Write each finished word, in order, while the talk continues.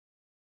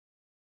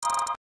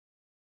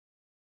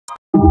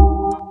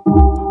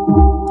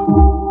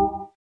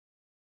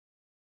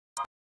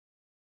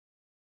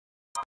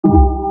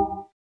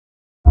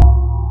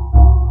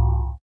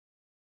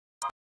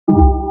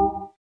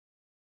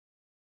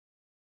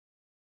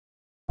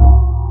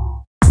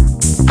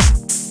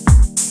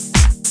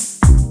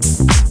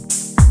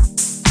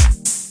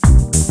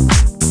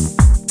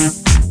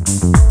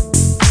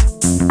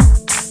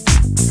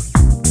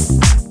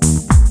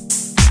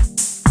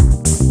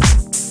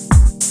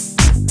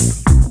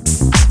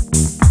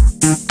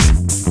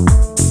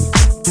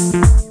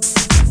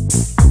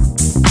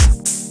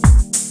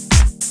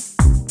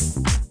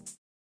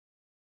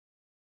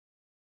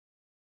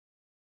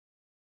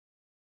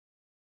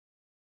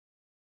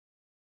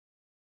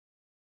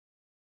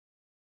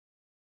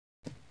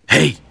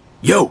Hey,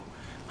 yo,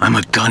 I'm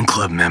a gun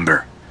club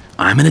member.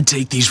 I'm gonna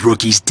take these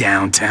rookies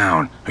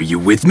downtown. Are you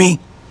with me?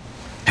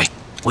 Hey,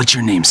 what's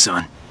your name,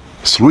 son?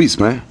 It's Luis,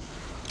 man.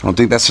 I don't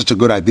think that's such a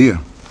good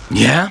idea.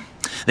 Yeah?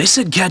 They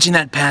said catching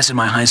that pass in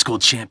my high school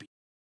champion.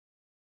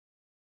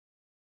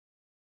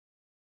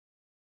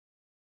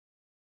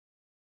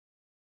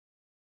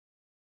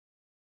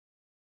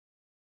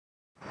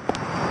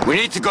 We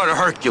need to go to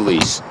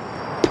Hercules.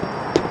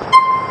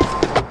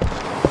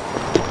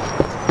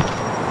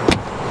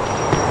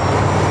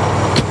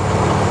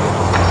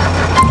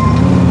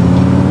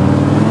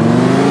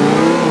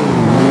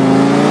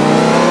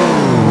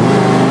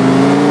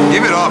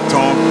 Give it up,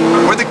 Tom.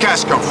 Where'd the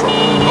cash come from?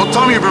 Don't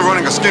tell me you've been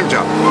running a skim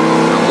job.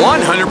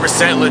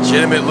 100%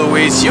 legitimate,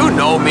 Luis. You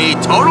know me.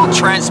 Total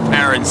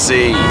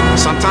transparency.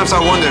 Sometimes I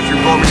wonder if you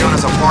brought me on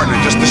as a partner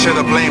just to share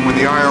the blame when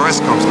the IRS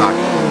comes knocking.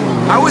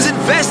 I was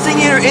investing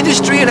in your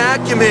industry and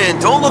acumen.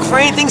 Don't look for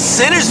anything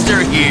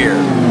sinister here.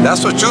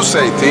 That's what you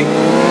say, T.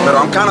 But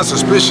I'm kind of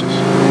suspicious.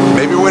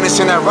 Maybe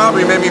witnessing that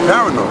robbery made me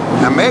paranoid.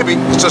 And maybe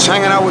it's just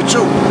hanging out with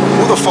you.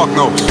 Who the fuck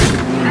knows?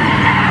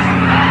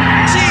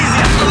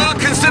 Jesus, a little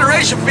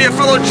consideration for your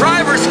fellow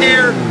drivers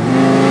here.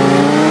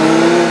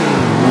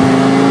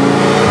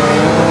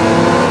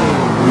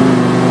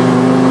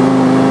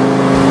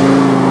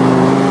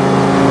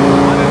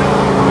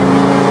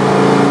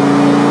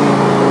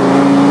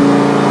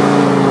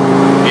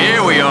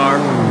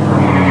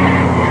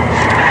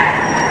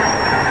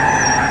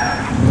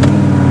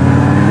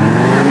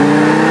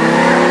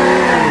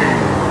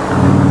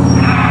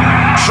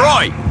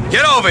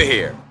 Get over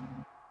here!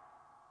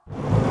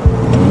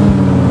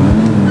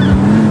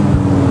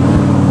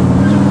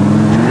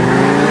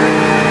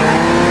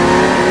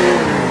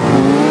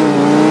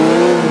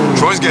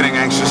 Troy's getting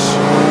anxious.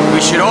 We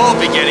should all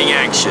be getting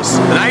anxious.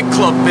 The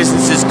nightclub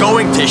business is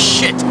going to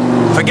shit.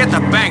 Forget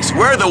the banks,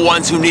 we're the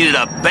ones who needed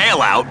a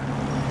bailout.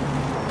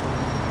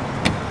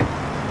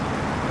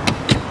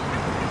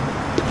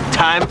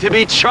 Time to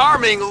be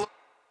charming.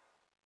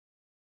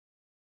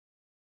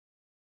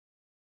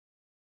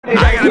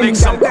 I gotta make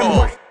some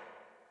calls.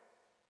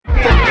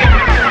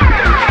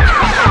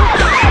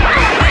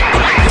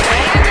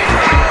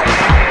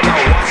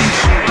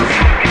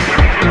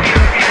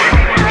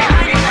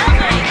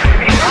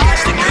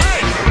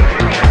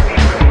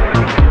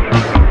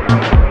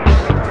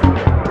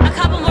 A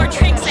couple more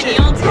drinks and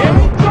you'll do.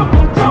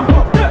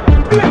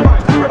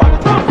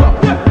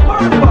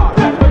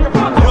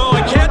 No,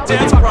 I can't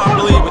dance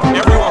properly with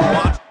everyone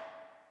watching.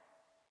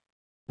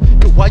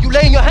 Why you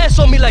laying your hands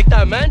on me like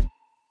that, man?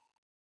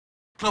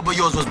 Club of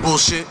yours was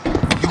bullshit.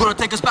 You gonna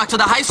take us back to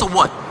the heights or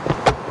what?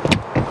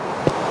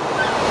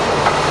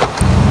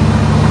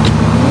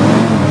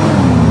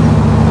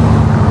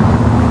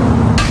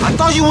 I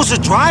thought you was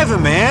a driver,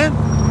 man.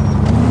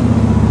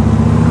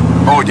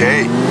 Oh,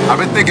 yeah. I've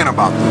been thinking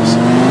about this.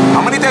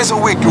 How many days a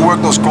week you work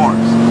those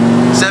corners?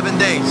 7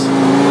 days.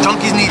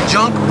 Junkies need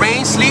junk,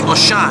 rain, sleet, or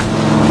shine.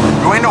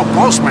 You ain't no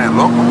postman,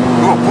 loco.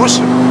 You a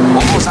pusher.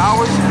 All those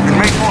hours, you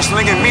make more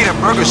slinging meat at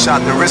Burger Shot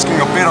than risking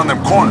a bid on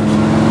them corners.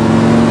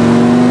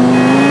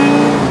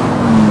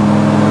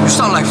 You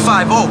sound like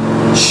 5-0.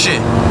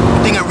 Shit. You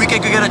think Enrique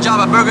could get a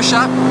job at Burger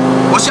Shot?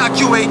 What's your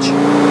QH?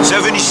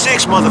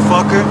 76,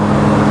 motherfucker.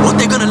 What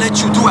they gonna let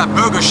you do at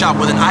Burger Shop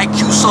with an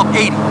IQ sub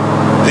 80?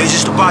 They're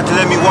just about to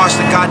let me wash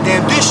the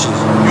goddamn dishes.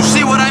 You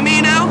see what I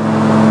mean now?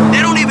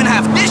 They don't even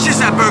have dishes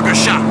at Burger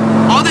Shop.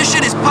 All this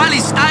shit is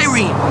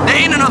polystyrene. There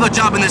ain't another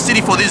job in the city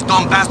for this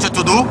dumb bastard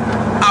to do.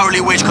 Hourly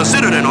wage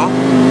considered and all.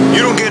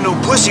 You don't get no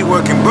pussy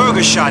work in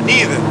Burger Shot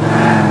neither.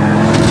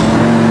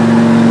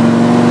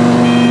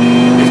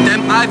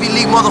 Ivy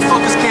League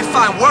motherfuckers can't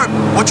find work.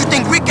 What you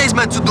think Enrique's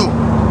meant to do?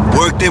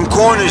 Work them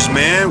corners,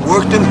 man.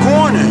 Work them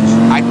corners.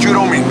 IQ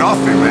don't mean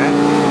nothing, man.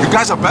 You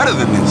guys are better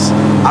than this.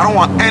 I don't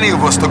want any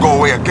of us to go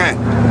away again.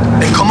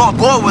 Hey, come on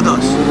board with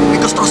us. We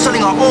can start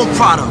selling our own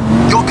product.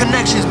 Your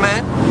connections,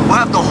 man. We'll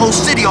have the whole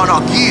city on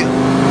our gear.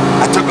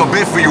 I took a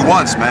bid for you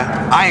once, man.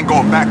 I ain't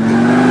going back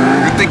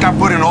there. You think I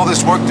put in all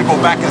this work to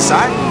go back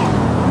inside?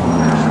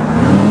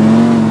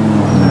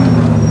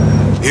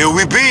 Here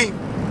we be.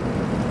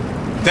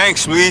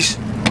 Thanks, Luis.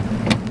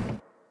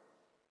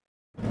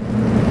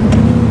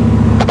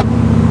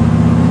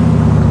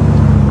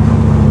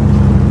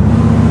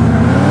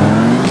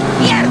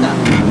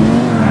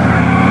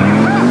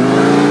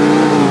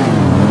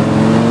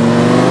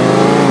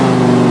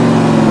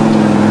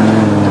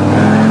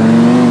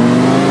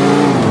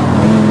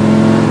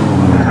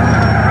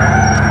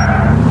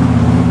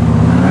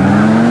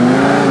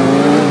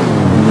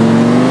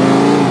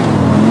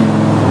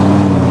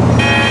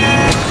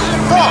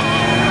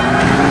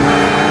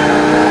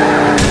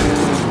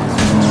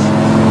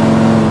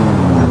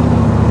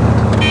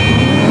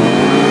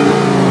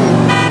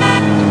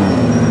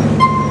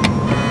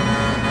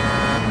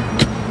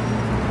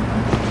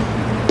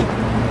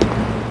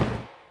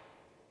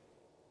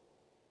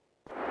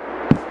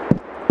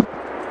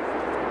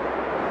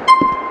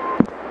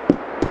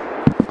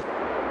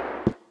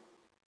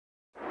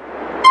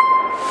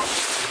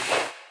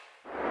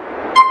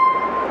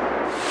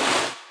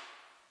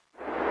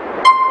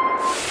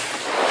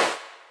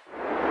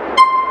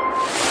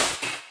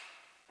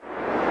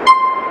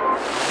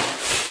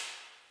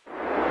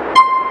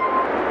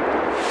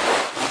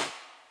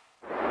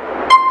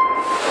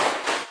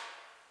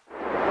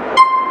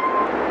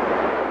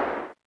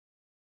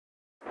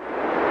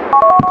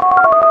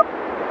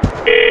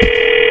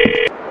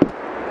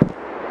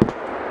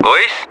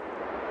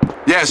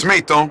 Yeah, it's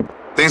me, Tom.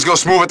 Things go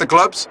smooth at the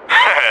clubs?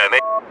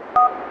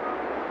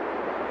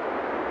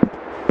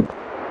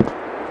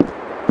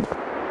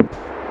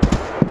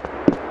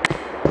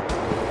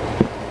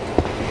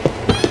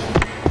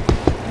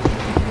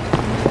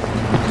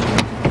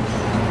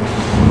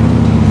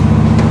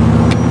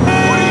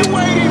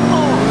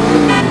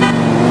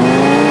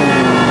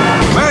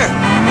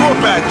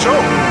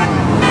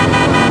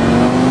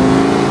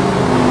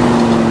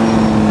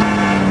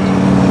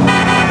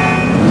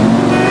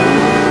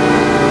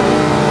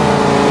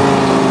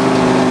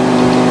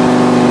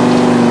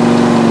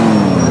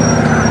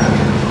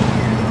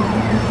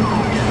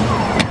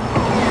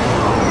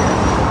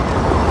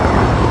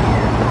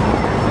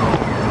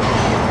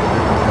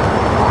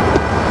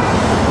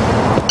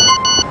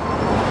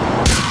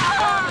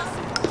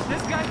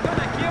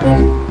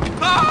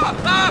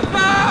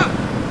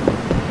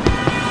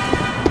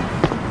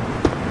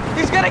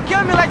 He's gonna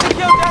kill me like he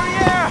killed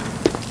Derriere!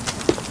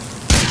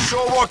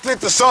 Sure walked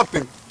into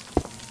something.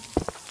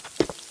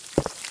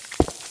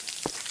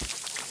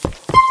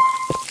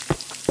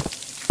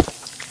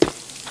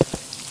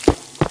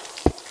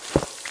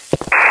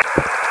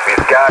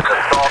 We've got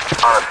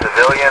assault on a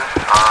civilian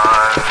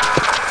on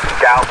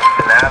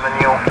Galveston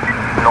Avenue,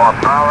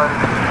 North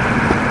Island.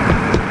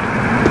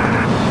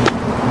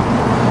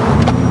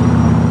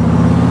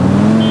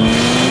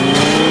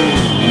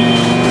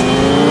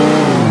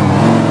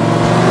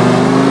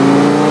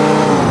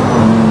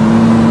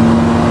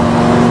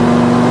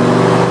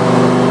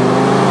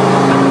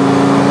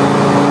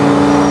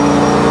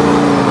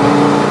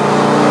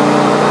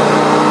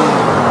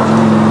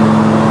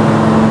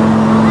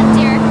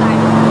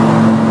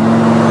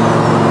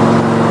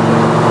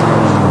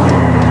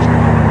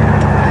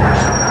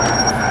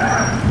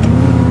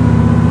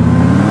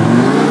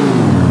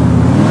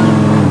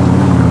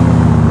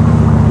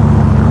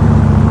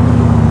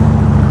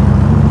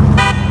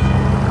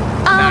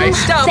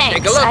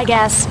 Thanks, I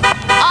guess.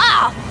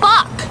 Ah,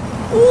 fuck!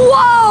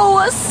 Whoa!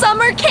 A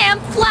summer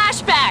camp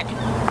flashback!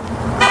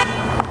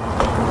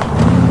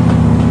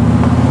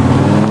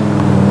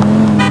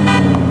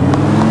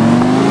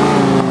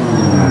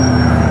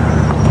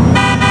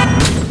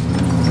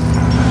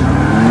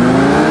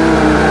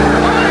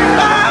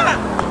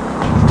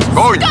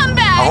 Oh, Scumbag!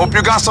 I hope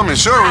you got some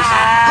insurance.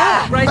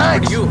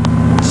 Right for you.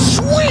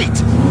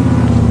 Sweet!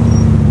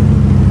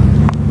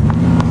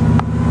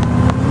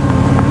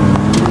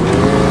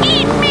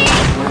 Eat me!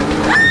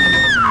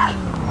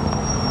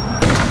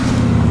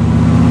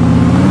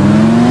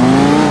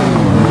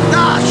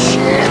 Ah,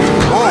 shit!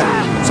 Oh,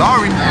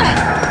 sorry.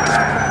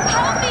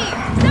 Help me!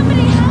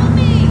 Somebody help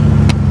me!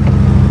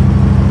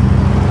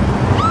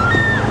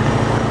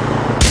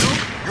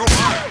 You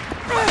right.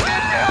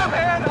 Yeah,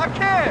 man, I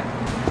can't!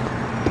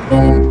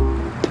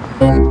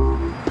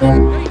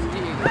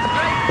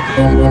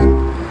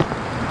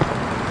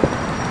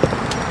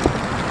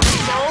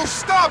 Don't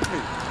stop me.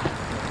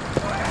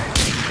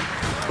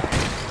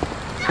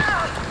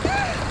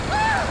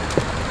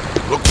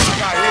 Look what I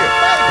got here.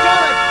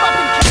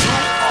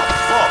 Oh,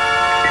 fuck.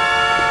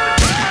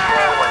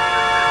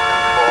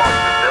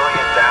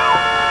 Civilian down,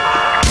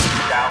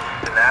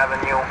 Galveston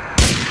Avenue,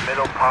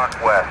 Middle Park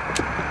West.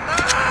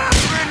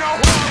 You ain't know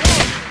who I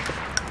was.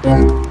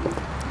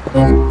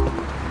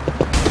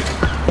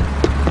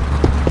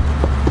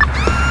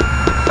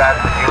 That's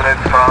the unit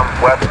from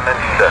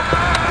Westminster.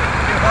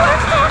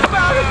 Let's talk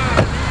about it!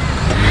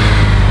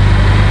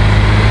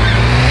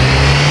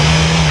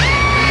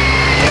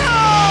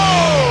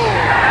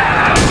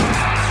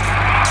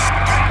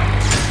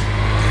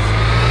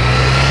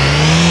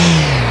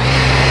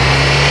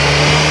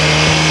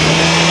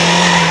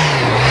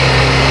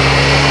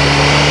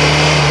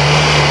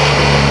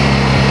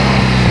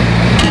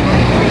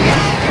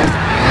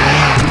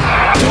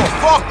 Oh,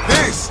 fuck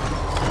this.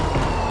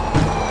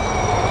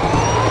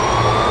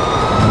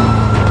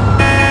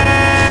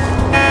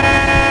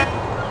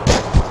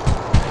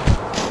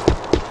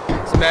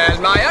 Smell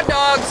my hot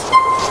dogs!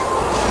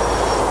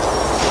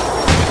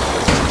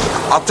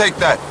 I'll take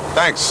that.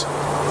 Thanks.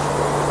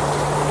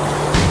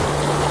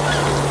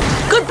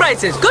 Good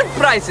prices, good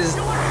prices!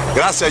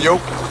 Gracias, yo.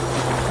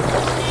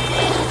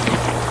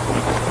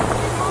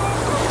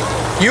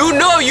 You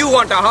know you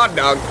want a hot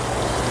dog.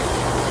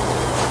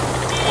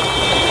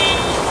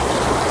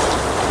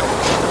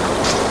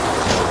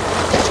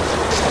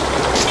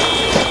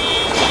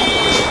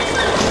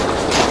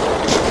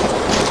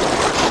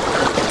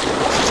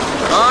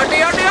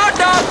 Hot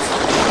dogs!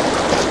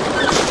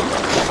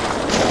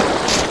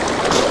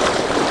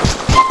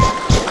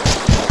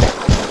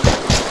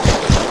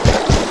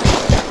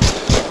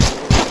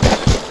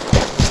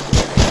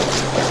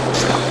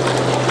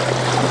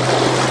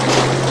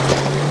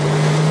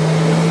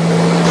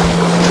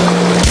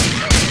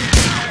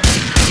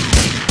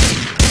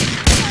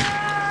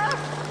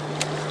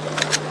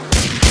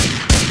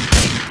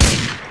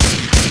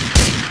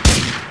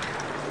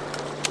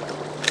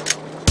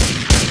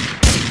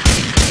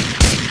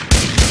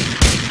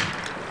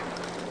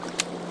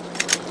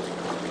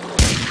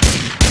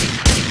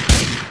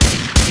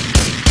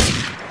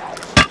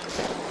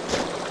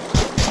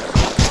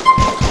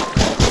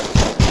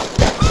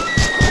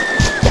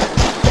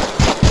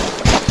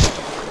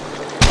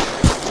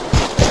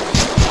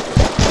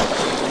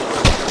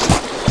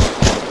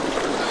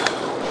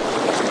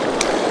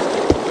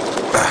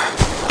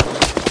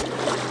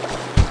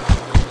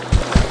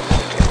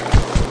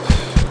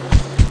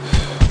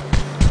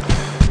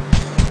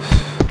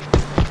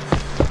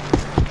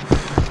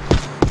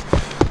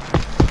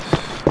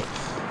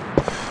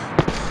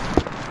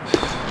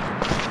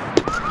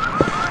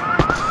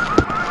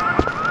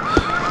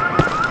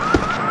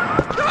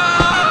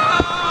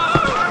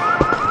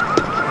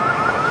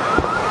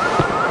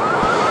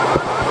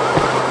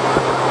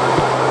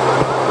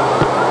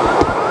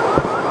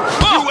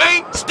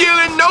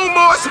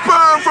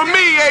 from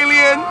me,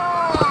 alien!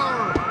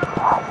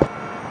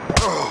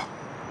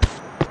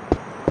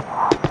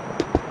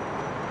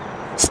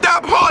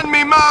 Stop haunting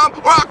me, Mom,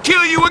 or I'll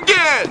kill you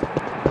again!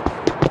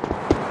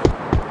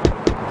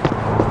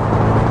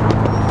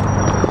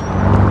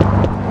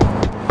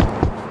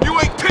 You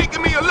ain't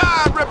taking me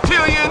alive,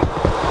 reptilian!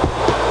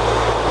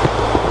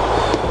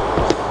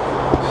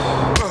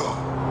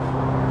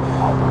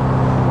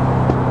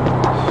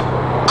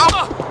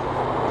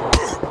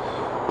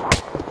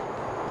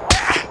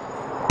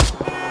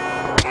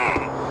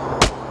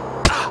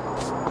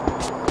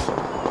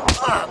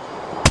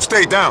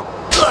 Stay down.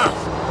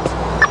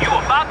 You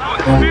about to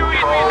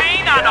experience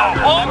pain on a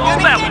whole new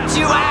level. Get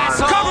you,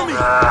 asshole! Cover me!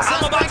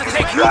 I'm about to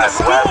take you to Drive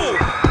school!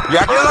 west.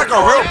 You're acting like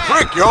a real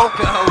prick, yo.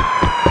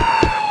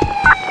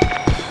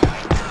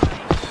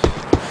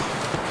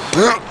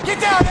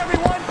 Get down,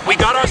 everyone! We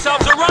got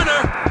ourselves a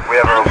runner.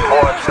 We have a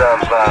report of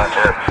an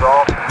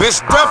assault. This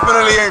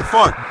definitely ain't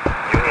fun.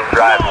 Union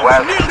Drive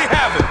West. Nearly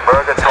have it!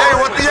 Purgatory. Hey,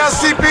 what the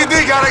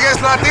LCPD got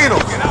against Latinos?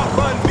 Can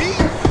outrun me?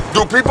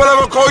 Do people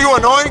ever call you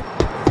annoying?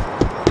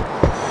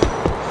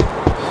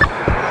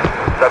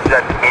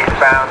 Subject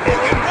eastbound in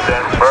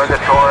Easton.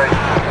 Purgatory.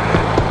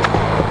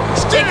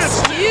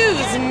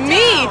 Excuse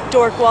me,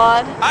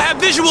 dorkwad. I have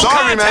visual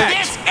Sorry, man. contact!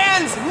 This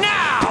ends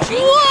now!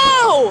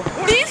 Whoa!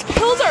 These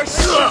kills are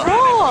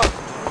strong.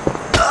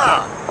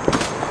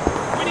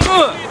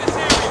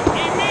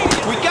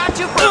 We got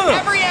you from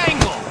every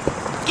angle!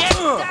 Get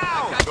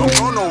down! Don't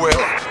go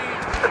nowhere.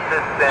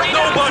 Assistance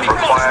Nobody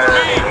required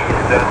fucks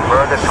in with Easton.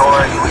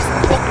 Purgatory.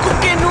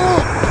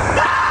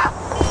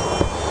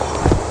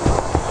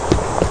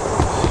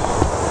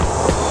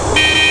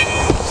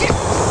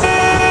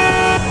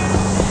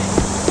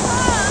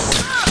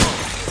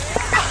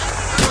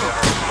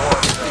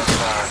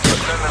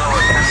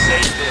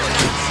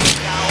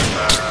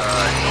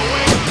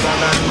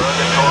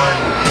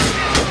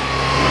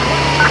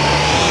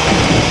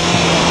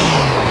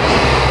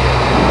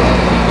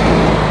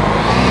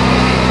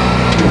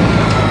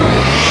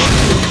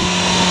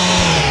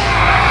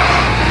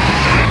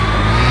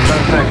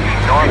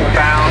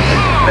 Northbound,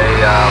 the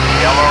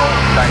yellow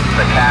sights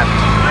the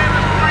cabin.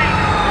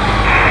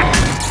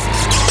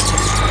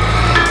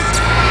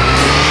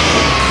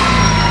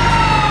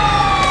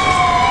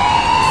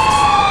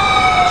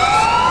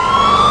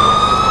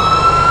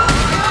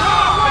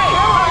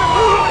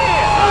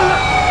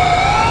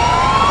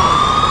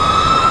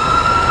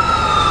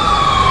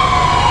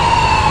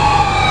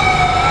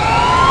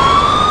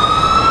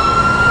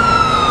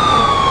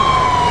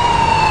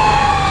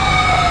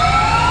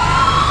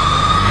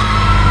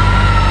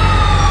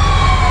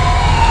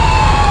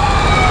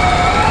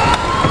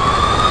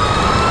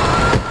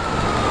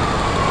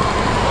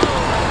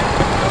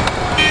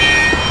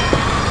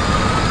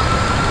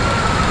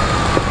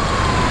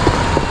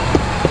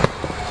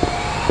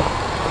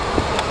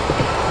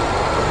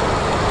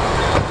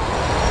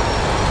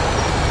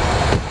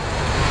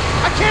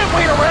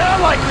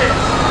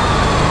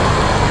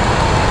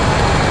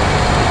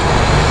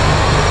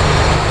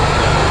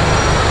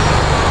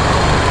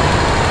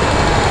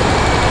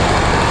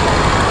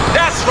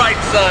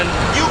 son.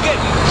 You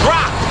getting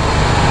dropped.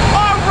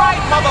 All right,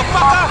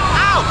 motherfucker,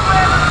 out!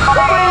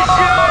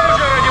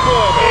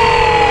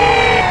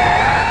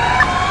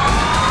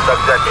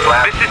 Subject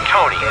flat. This is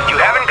Tony. You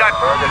haven't got...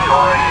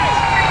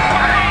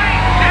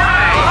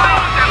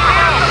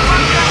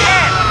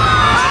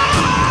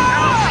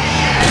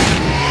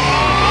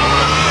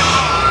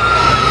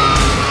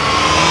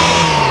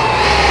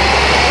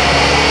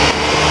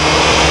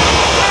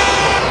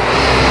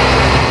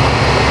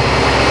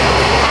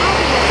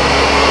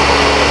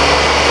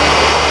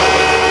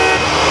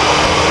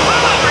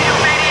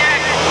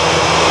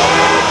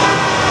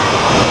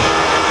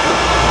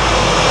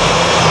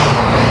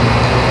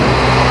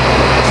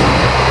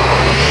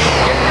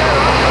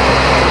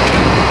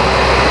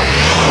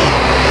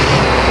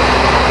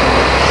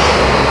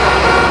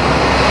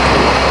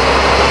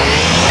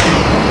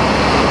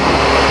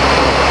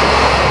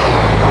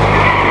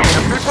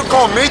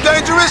 Call me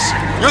dangerous?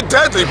 You're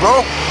deadly,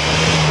 bro.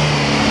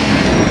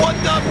 What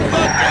the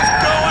fuck is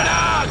going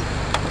on?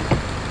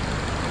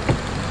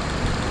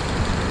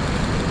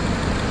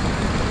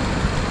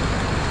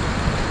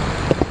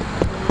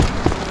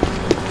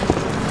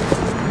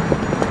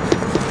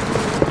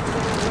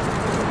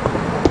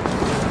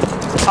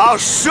 I'll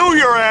sue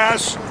your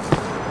ass!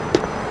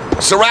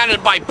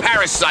 Surrounded by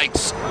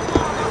parasites.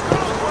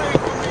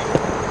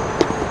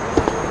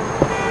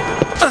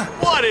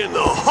 What in the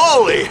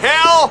holy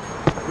hell?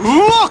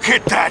 Look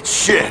at that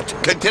shit!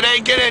 Can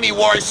today get any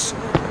worse?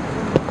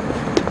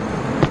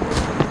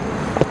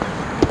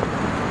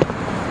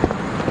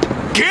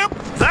 Gimp,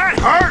 that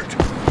hurt!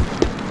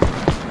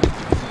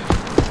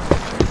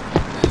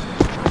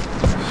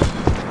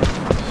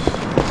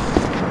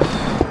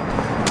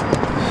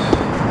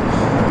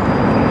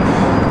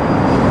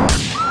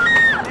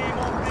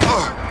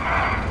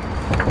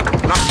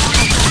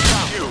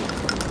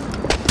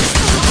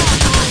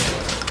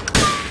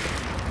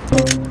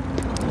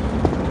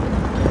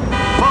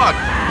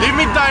 Leave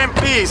me die in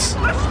peace.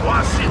 Let's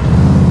wash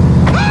it.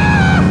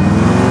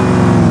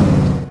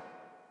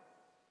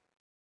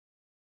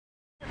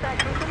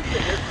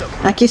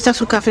 Aquí está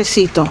su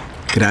cafecito.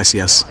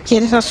 Gracias.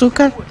 ¿Quieres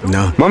azúcar?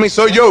 No. Mami,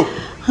 soy yo.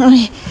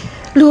 Ay,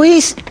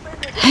 Luis.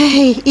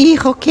 Hey,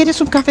 hijo,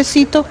 ¿quieres un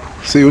cafecito?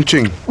 Sí, un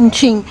ching. Un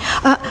ching.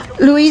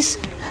 Luis,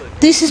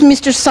 this is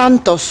Mr.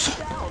 Santos.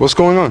 What's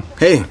going on?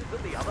 Hey,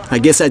 I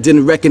guess I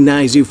didn't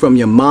recognize you from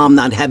your mom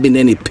not having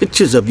any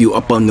pictures of you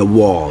up on the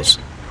walls.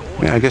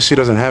 Yeah, I guess she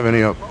doesn't have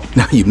any up.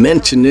 Now you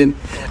mention it,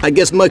 I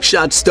guess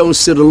mugshots don't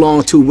sit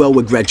along too well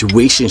with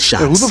graduation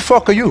shots. Hey, who the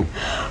fuck are you?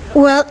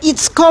 Well,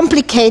 it's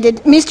complicated.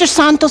 Mr.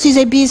 Santos is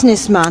a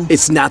businessman.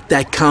 It's not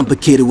that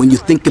complicated when you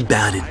think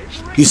about it.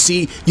 You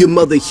see, your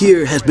mother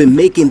here has been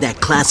making that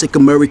classic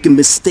American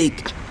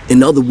mistake.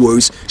 In other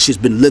words, she's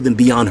been living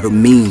beyond her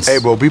means. Hey,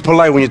 bro, be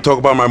polite when you talk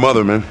about my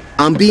mother, man.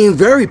 I'm being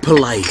very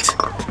polite.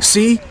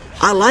 See,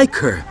 I like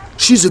her.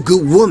 She's a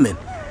good woman.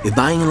 If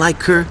I ain't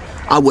like her,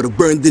 I would have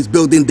burned this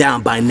building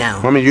down by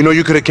now. I mean, you know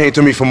you could have came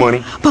to me for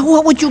money. But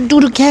what would you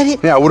do to get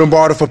it? Yeah, I wouldn't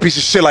borrow it for a piece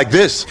of shit like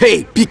this.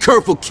 Hey, be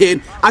careful,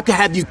 kid. I could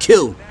have you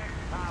killed.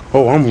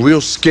 Oh, I'm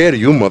real scared of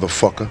you,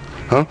 motherfucker.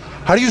 Huh?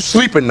 How do you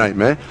sleep at night,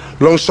 man?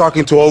 Loan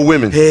sharking to old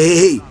women.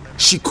 Hey,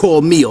 she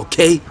called me,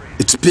 okay?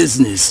 It's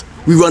business.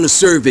 We run a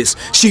service.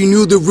 She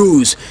knew the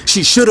rules.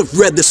 She should have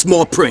read the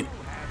small print.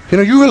 You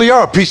know, you really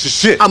are a piece of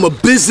shit. I'm a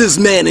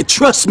businessman, and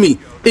trust me,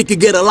 it could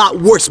get a lot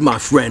worse, my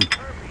friend.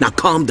 Now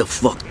calm the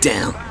fuck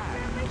down.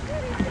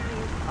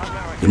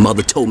 Your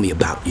mother told me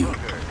about you.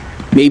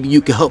 Maybe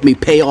you can help me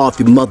pay off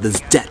your mother's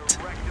debt.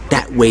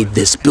 That way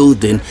this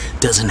building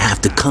doesn't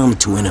have to come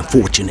to an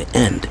unfortunate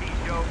end.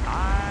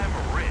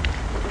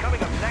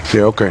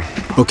 Yeah, okay.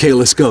 Okay,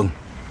 let's go.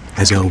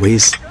 As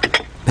always,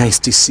 nice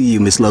to see you,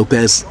 Miss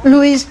Lopez.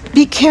 Luis,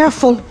 be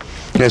careful.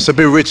 Yeah, it's a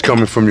bit rich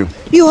coming from you.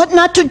 You ought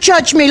not to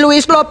judge me,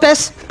 Luis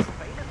Lopez.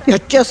 You're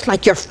just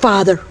like your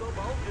father.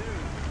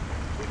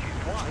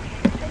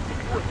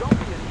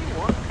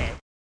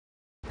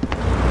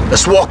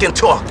 Let's walk and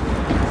talk.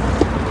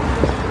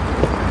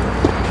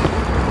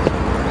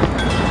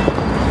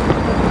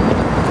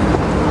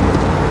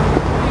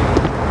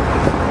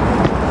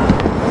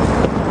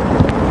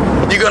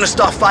 You're gonna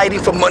start fighting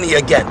for money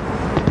again.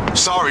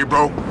 Sorry,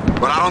 bro,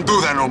 but I don't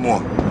do that no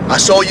more. I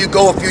saw you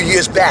go a few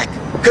years back.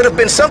 Could have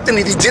been something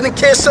if you didn't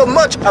care so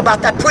much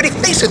about that pretty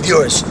face of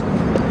yours.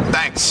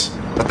 Thanks,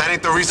 but that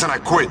ain't the reason I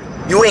quit.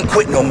 You ain't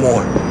quit no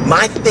more.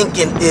 My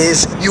thinking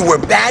is you were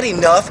bad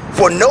enough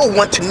for no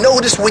one to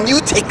notice when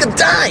you take a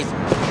dive.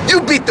 You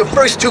beat the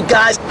first two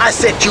guys I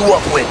set you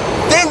up with.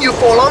 Then you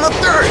fall on the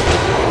third.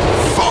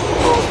 Fuck,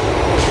 bro.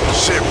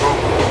 Shit, bro.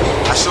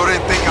 I sure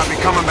didn't think I'd be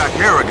coming back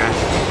here again.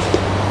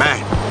 Man,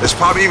 there's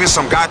probably even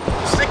some guy...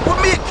 Stick with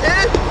me,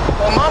 kid,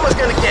 or mama's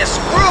gonna get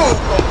screwed,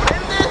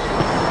 comprende?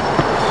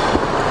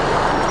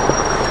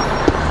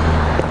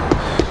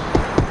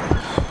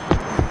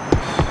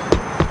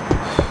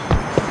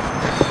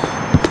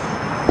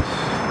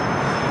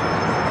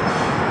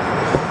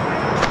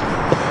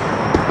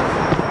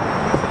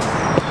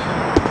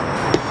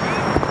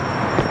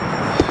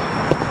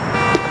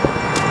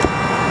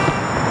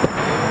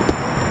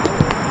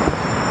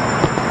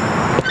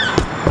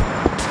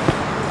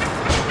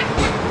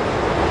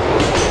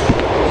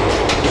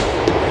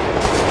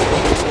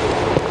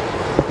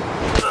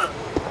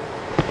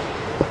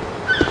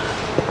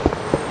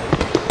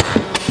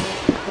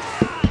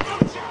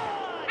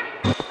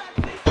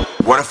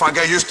 What if I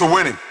get used to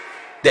winning?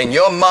 Then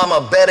your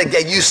mama better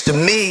get used to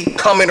me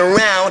coming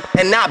around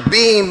and not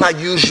being my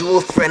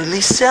usual friendly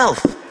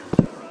self.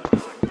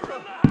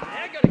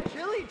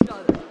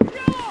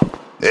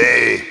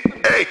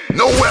 Hey,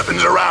 no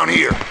weapons around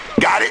here.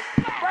 Got it?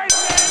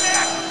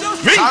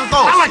 Me? Santos,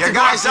 I like your to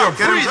guys go out out.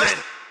 Get him there dressed.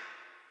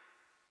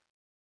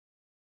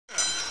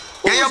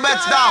 Get your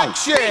bets down.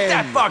 Beat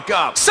that fuck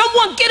up.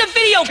 Someone get a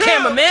video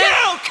camera, man.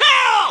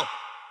 Kill!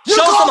 Show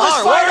some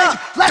heart, word up.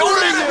 Let's Don't go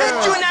let in him there.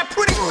 hit you in that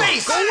pretty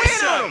face. Go in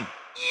him!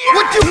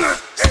 Would you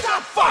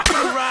stop fucking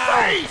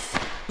around?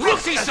 We'll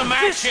see some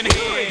action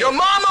here. Your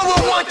mama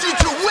will want you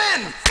to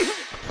win.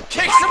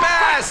 Kick some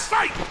ass.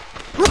 Fight!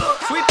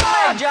 Sweep the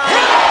leg, John.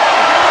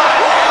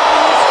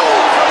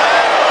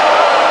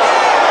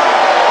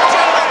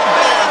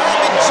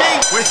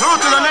 We're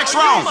through to the next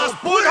round.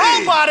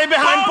 Nobody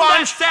behind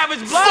punch.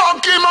 Savage blood.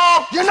 Fuck him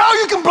up. You know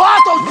you can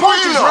block those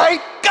punches, Wheel.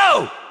 right?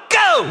 Go.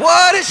 Go.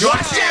 What is You're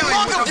your dealing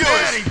mug with of the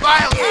yours?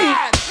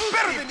 violence.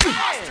 Better than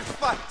monster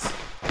fights.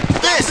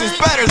 This is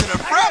better than a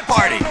frat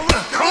party.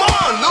 Come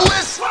on,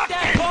 Lewis.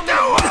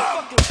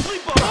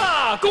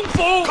 Kung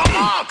Fu. Come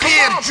on,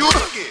 kid,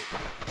 Juke.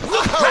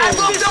 Grab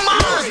up the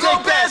moms,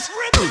 Lopez.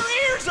 Rip their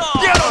ears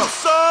off. Get him,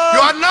 son!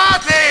 You're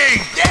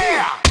nothing.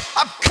 Yeah.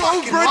 I'm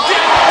fucking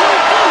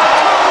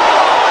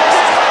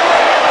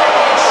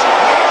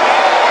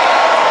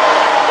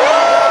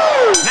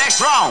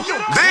Next round.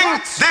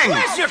 Ding, ding.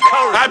 Where's your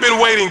courage? I've been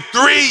waiting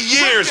 3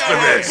 years for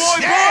this.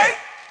 Boy.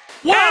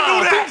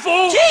 Wow, Kung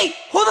Fu. Gee,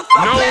 who the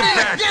fuck No betting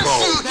backbone.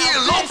 against you here,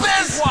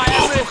 Lopez?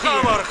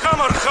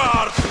 Hammer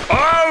hard.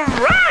 All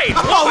right.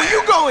 Oh,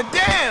 you going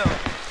down?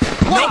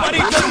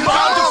 Nobody doesn't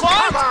want to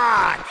fight. Come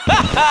on.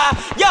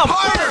 Yo,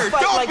 Harder,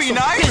 fight don't like be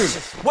some nice.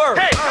 bitches. Word.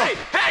 Hey.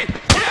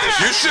 Get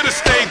You should have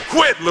stayed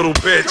quit, little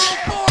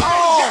bitch.